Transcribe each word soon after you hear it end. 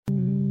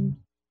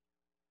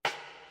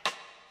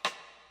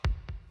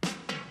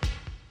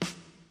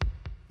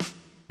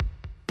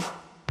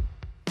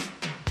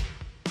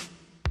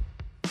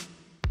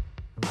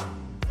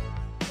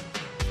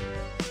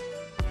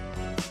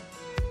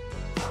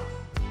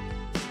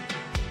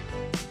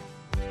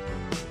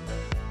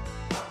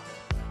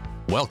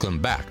Welcome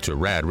back to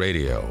RAD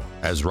Radio.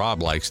 As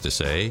Rob likes to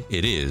say,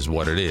 it is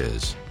what it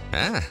is.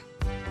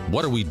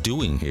 What are we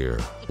doing here?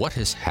 What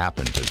has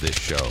happened to this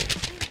show?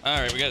 All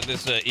right, we got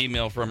this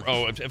email from,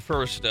 at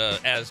first,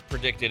 as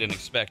predicted and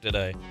expected,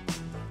 I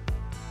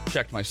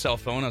checked my cell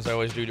phone, as I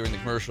always do during the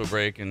commercial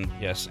break, and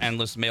yes,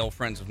 endless male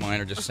friends of mine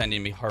are just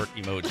sending me heart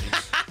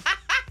emojis.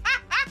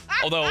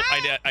 Although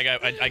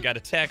I got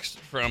a text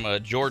from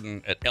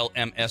Jordan at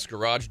LMS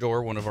Garage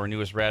Door, one of our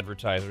newest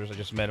radvertisers. I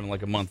just met him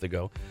like a month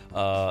ago.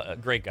 A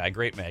great guy,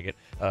 great maggot,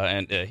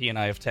 and he and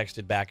I have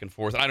texted back and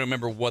forth. I don't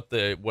remember what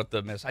the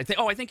mess. I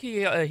think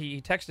he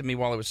texted me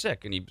while I was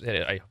sick, and he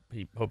said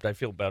he hoped I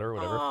feel better or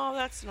whatever. Oh,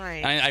 that's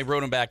nice. I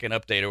wrote him back an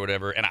update or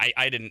whatever, and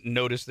I didn't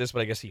notice this,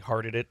 but I guess he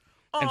hearted it.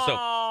 And so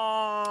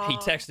he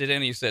texted in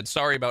and he said,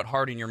 "Sorry about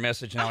hearting your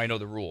message. Now I know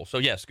the rule." So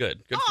yes,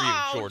 good for you,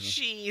 Jordan.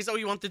 Jeez. Oh,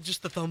 you want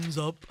just the thumbs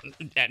up?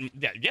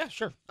 Yeah,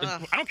 sure.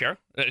 I don't care.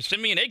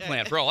 Send me an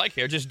eggplant for all I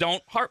care. Just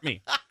don't heart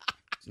me.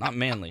 It's not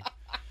manly.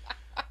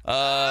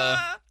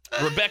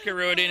 Rebecca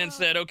wrote in and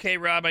said, "Okay,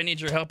 Rob, I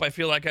need your help. I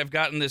feel like I've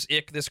gotten this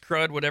this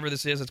crud, whatever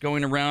this is that's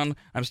going around.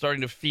 I'm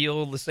starting to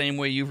feel the same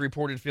way you've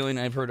reported feeling.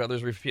 I've heard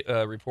others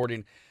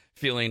reporting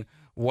feeling.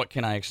 What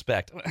can I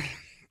expect?"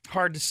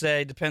 Hard to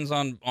say. Depends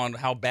on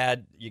how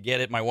bad you get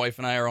it. My wife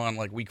and I are on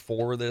like week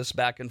 4 of this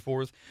back and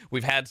forth.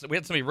 We had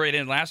somebody write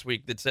in last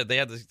week that said they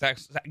had the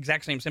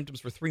exact same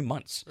symptoms for 3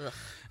 months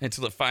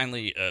until it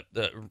finally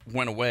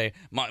went away.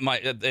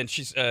 And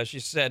she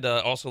said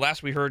also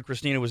last we heard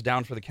Christina was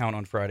down for the count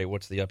on Friday.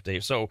 What's the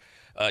update? So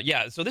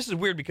so this is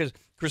weird because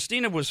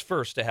Christina was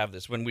first to have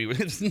this when we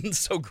it's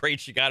so great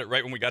she got it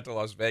right when we got to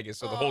Las Vegas.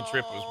 So the whole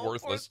trip was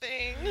worthless.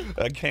 Poor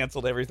thing.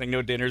 Canceled everything.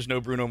 No dinners. No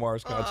Bruno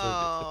Mars concert.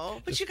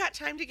 Oh, but you got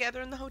time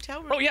together in the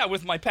hotel room. Oh yeah,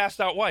 with my passed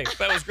out wife.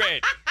 That was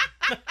great.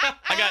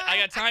 I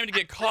got time to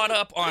get caught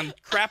up on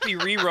crappy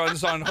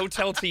reruns on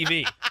hotel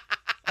TV.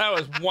 That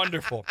was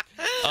wonderful.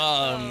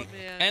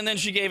 And then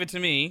she gave it to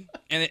me,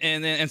 and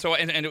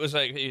it was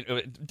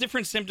like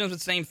different symptoms, the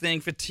same thing.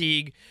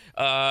 Fatigue.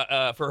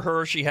 For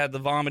her, she had the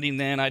vomiting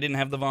then. I didn't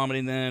have the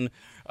vomiting then,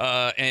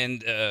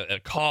 and a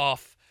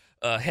cough,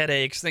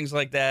 headaches, things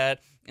like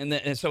that.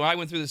 And so I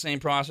went through the same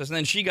process, and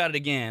then she got it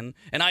again,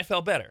 and I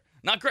felt better.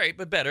 Not great,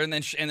 but better. And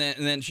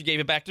then she gave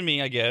it back to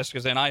me, I guess,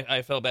 because then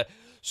I felt bad.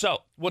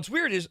 So what's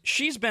weird is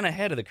she's been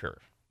ahead of the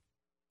curve.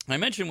 I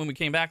mentioned when I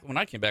came back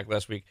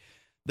last week,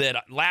 that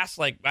last,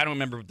 I don't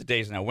remember the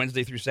days now,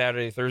 Wednesday through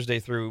Saturday, Thursday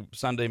through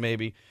Sunday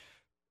maybe,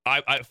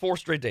 I 4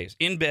 straight days,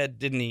 in bed,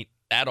 didn't eat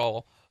at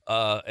all,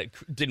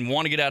 didn't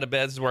want to get out of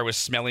bed. This is where I was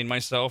smelling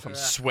myself. I'm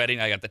sweating.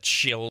 I got the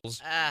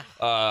chills.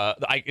 I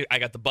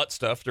got the butt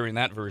stuff during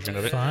that version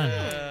of it. Fun.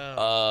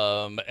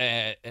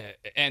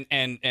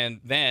 And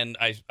then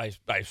I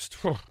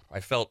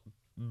felt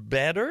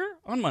better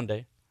on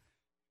Monday,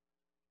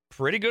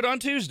 pretty good on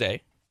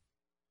Tuesday.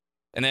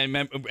 And then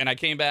I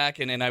came back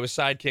and I was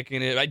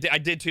sidekicking it. I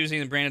did Tuesday,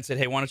 and Brandon said,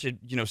 "Hey, why don't you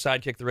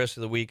sidekick the rest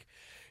of the week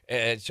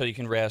so you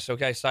can rest?"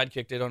 Okay, I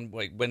sidekicked it on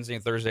Wednesday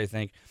and Thursday, I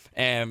think.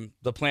 And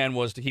the plan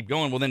was to keep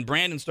going. Well, then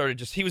Brandon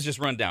started he was just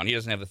run down. He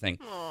doesn't have the thing.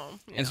 Oh,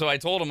 yeah. And so I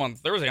told him on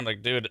Thursday, I'm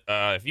like, "Dude,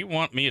 if you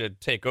want me to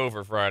take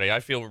over Friday, I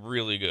feel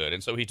really good."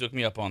 And so he took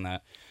me up on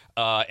that.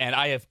 And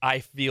I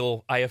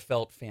have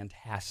felt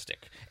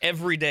fantastic.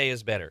 Every day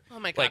is better. Oh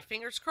my God!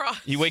 Fingers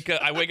crossed. I wake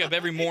up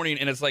every morning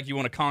and it's like you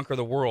want to conquer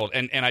the world,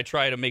 and I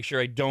try to make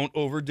sure I don't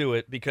overdo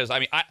it because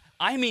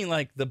I mean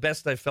like the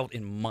best I've felt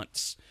in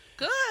months.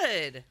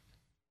 Good.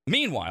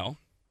 Meanwhile,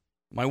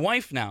 my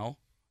wife now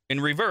in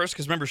reverse,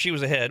 because remember she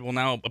was ahead. Well,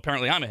 now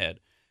apparently I'm ahead.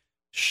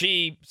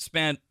 She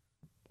spent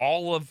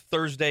all of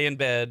Thursday in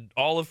bed,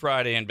 all of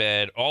Friday in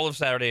bed, all of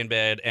Saturday in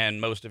bed,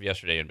 and most of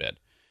yesterday in bed.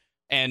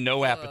 And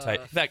no appetite.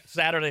 In fact,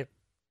 Saturday,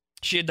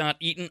 she had not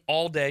eaten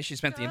all day. She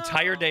spent the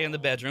entire day in the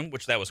bedroom,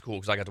 which that was cool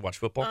because I got to watch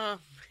football. Oh,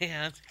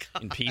 man.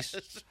 In peace.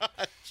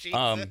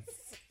 Jesus.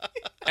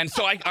 And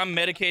so I'm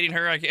medicating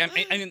her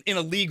in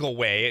a legal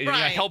way, in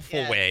a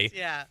helpful way.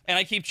 Yeah. And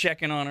I keep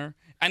checking on her.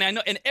 And I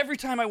know, and every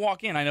time I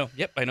walk in, I know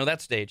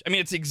that stage. I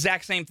mean, it's the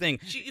exact same thing.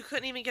 You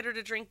couldn't even get her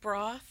to drink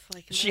broth?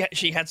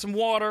 She had some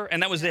water,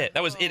 and that was it.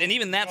 That was it. And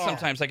even that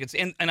sometimes,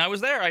 and I was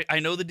there. I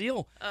know the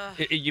deal.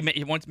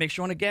 You want to make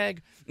sure on a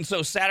gag. And so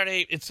it's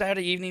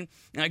Saturday evening,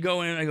 and I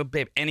go in, and I go,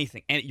 "Babe,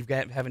 anything. And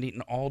haven't eaten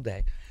all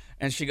day."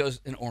 And she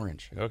goes, "An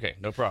orange." I go, "Okay,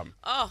 no problem."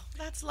 Oh,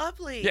 that's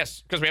lovely.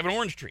 Yes, because we have an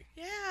orange tree.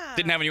 Yeah.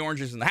 Didn't have any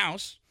oranges in the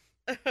house.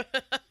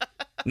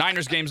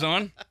 Niners game's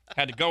on.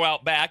 Had to go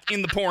out back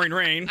in the pouring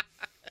rain.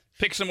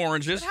 Pick some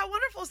oranges. But how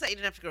wonderful is that? You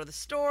didn't have to go to the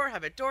store,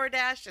 have it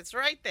DoorDash. It's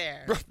right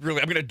there.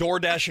 Really, I'm going to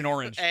DoorDash an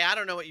orange. Hey, I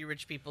don't know what you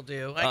rich people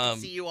do. I can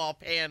see you all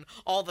paying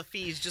all the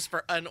fees just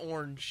for an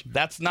orange.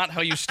 That's not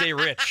how you stay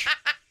rich.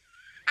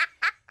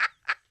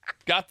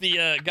 Got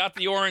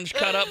the orange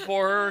cut up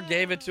for her,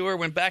 gave it to her,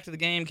 went back to the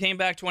game, came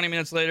back 20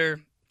 minutes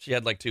later. She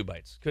had like 2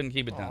 bites. Couldn't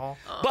keep it down.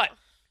 But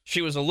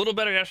she was a little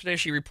better yesterday.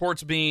 She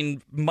reports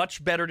being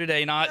much better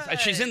today.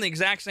 She's in the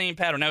exact same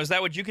pattern. Now, is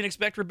that what you can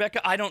expect,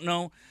 Rebecca? I don't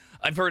know.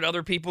 I've heard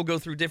other people go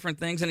through different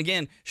things, and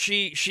again,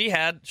 she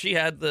had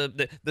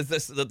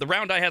the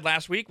round I had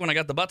last week when I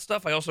got the butt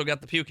stuff. I also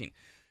got the puking.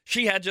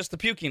 She had just the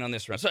puking on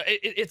this run. So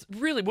it's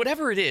really,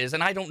 whatever it is,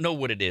 and I don't know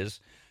what it is,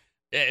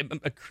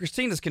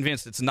 Christina's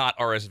convinced it's not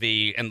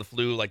RSV and the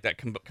flu, like that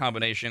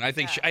combination. I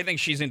think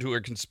she's into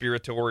her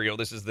conspiratorial,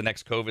 this is the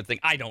next COVID thing.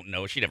 I don't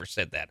know. She never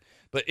said that.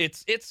 But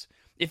it's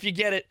if you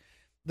get it,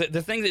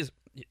 the thing is,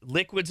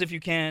 liquids if you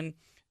can,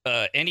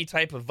 any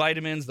type of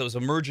vitamins, those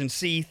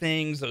emergency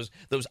things,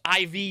 those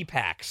IV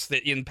packs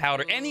that in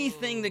powder,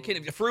 anything that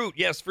can, fruit,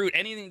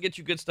 anything that gets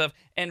you good stuff,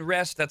 and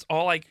rest. That's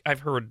all I've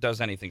heard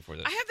does anything for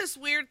this. I have this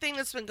weird thing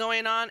that's been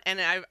going on,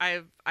 and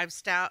I've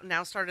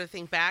now started to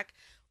think back.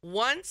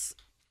 Once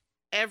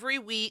every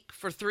week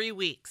for 3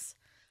 weeks,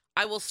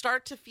 I will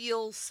start to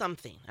feel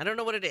something. I don't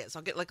know what it is.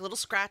 I'll get like a little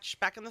scratch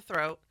back in the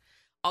throat.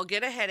 I'll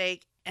get a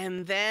headache,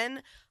 and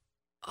then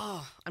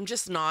I'm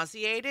just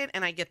nauseated,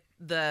 and I get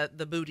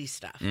the booty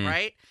stuff,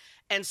 right?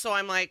 And so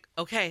I'm like,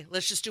 okay,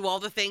 let's just do all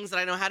the things that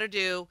I know how to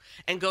do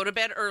and go to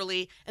bed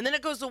early, and then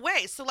it goes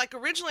away. So like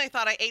originally I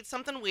thought I ate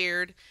something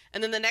weird,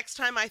 and then the next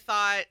time I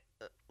thought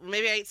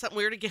maybe I ate something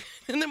weird again,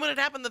 and then when it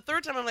happened the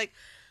third time, I'm like,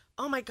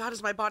 oh my God,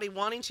 is my body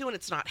wanting to, and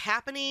it's not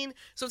happening?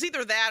 So it's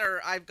either that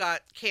or I've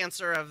got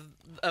cancer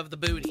of the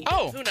booty.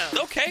 Oh, who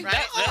knows? Okay,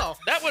 right?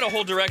 that went a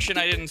whole direction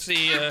I didn't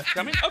see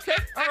coming. Okay,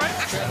 all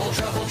right. Treble,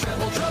 treble,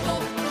 treble,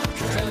 treble.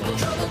 Treble,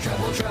 treble,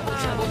 treble, treble,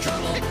 treble,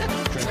 treble.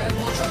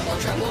 Treble, treble,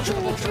 treble,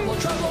 treble, treble,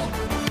 treble.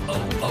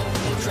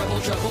 Oh,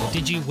 treble, treble.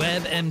 Did you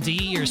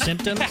WebMD your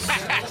symptoms?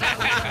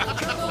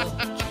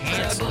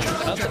 Cancer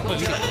of the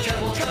booty.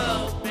 Treble,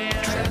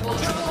 treble,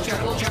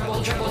 treble,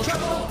 treble, treble,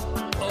 treble.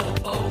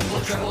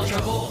 Oh, treble,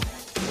 treble.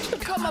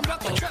 Come on, rock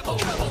the treble,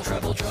 treble,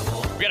 treble,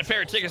 treble. We got a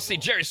pair of tickets to see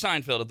Jerry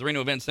Seinfeld at the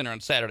Reno Event Center on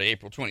Saturday,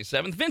 April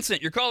 27th.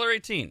 Vincent, your caller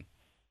 18.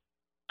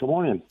 Good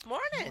morning.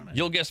 Morning.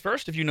 You'll guess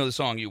first. If you know the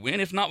song, you win.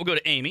 If not, we'll go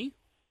to Amy.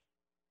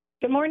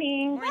 Good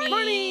morning.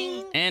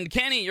 Morning. And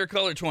Kenny, your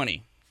caller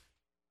 20.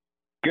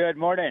 Good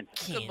morning.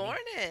 Good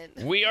morning.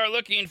 We are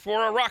looking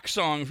for a rock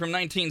song from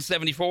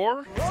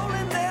 1974.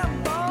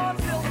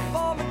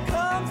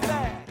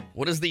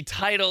 What is the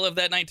title of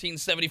that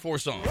 1974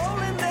 song?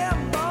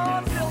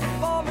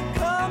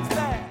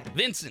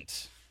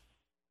 Vincent.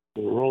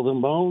 Roll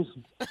them bones.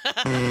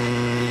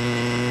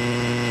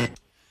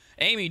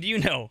 Amy, do you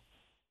know?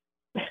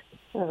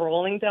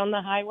 Rolling down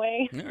the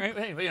highway. All right,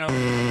 hey, you know.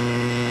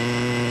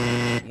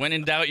 When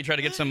in doubt, you try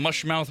to get some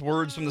mushmouth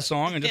words from the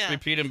song and just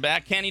repeat them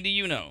back. Kenny, do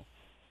you know?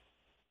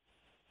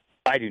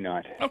 I do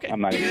not. Okay.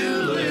 I'm not.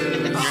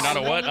 You're not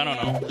a what? I don't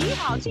know.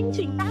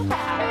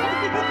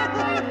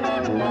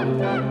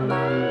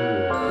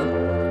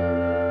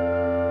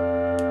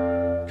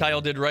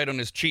 Kyle did write on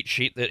his cheat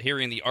sheet that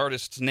hearing the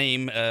artist's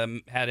name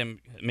Kyle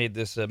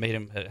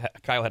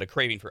had a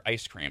craving for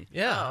ice cream.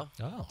 Yeah.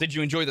 Oh. Did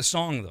you enjoy the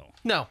song, though?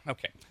 No.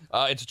 Okay.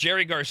 It's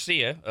Jerry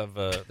Garcia of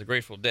the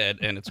Grateful Dead,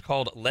 and it's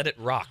called Let It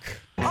Rock.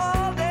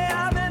 All day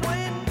I've been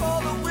waiting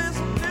for the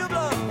whistle to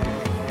blow.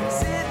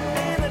 Sitting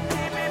in a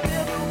teepee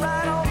built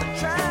right on the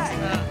track.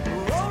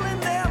 Rolling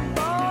them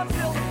bones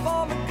till the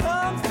foreman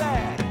comes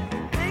back.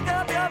 Pick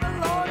up your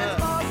belongings,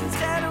 lost and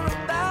scattered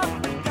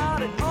about.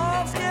 Got it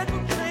all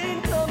scheduled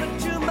train coming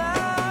 2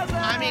 miles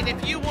out. I mean,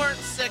 if you weren't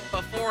sick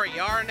before,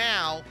 you are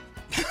now.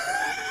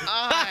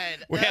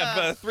 God. We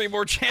have 3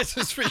 more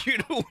chances for you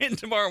to win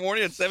tomorrow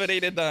morning at 7,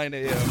 8, and 9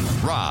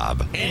 a.m.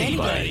 Rob,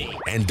 anybody,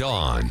 and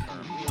Dawn.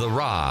 The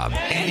Rob,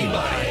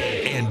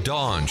 anybody, and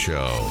Dawn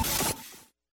Show.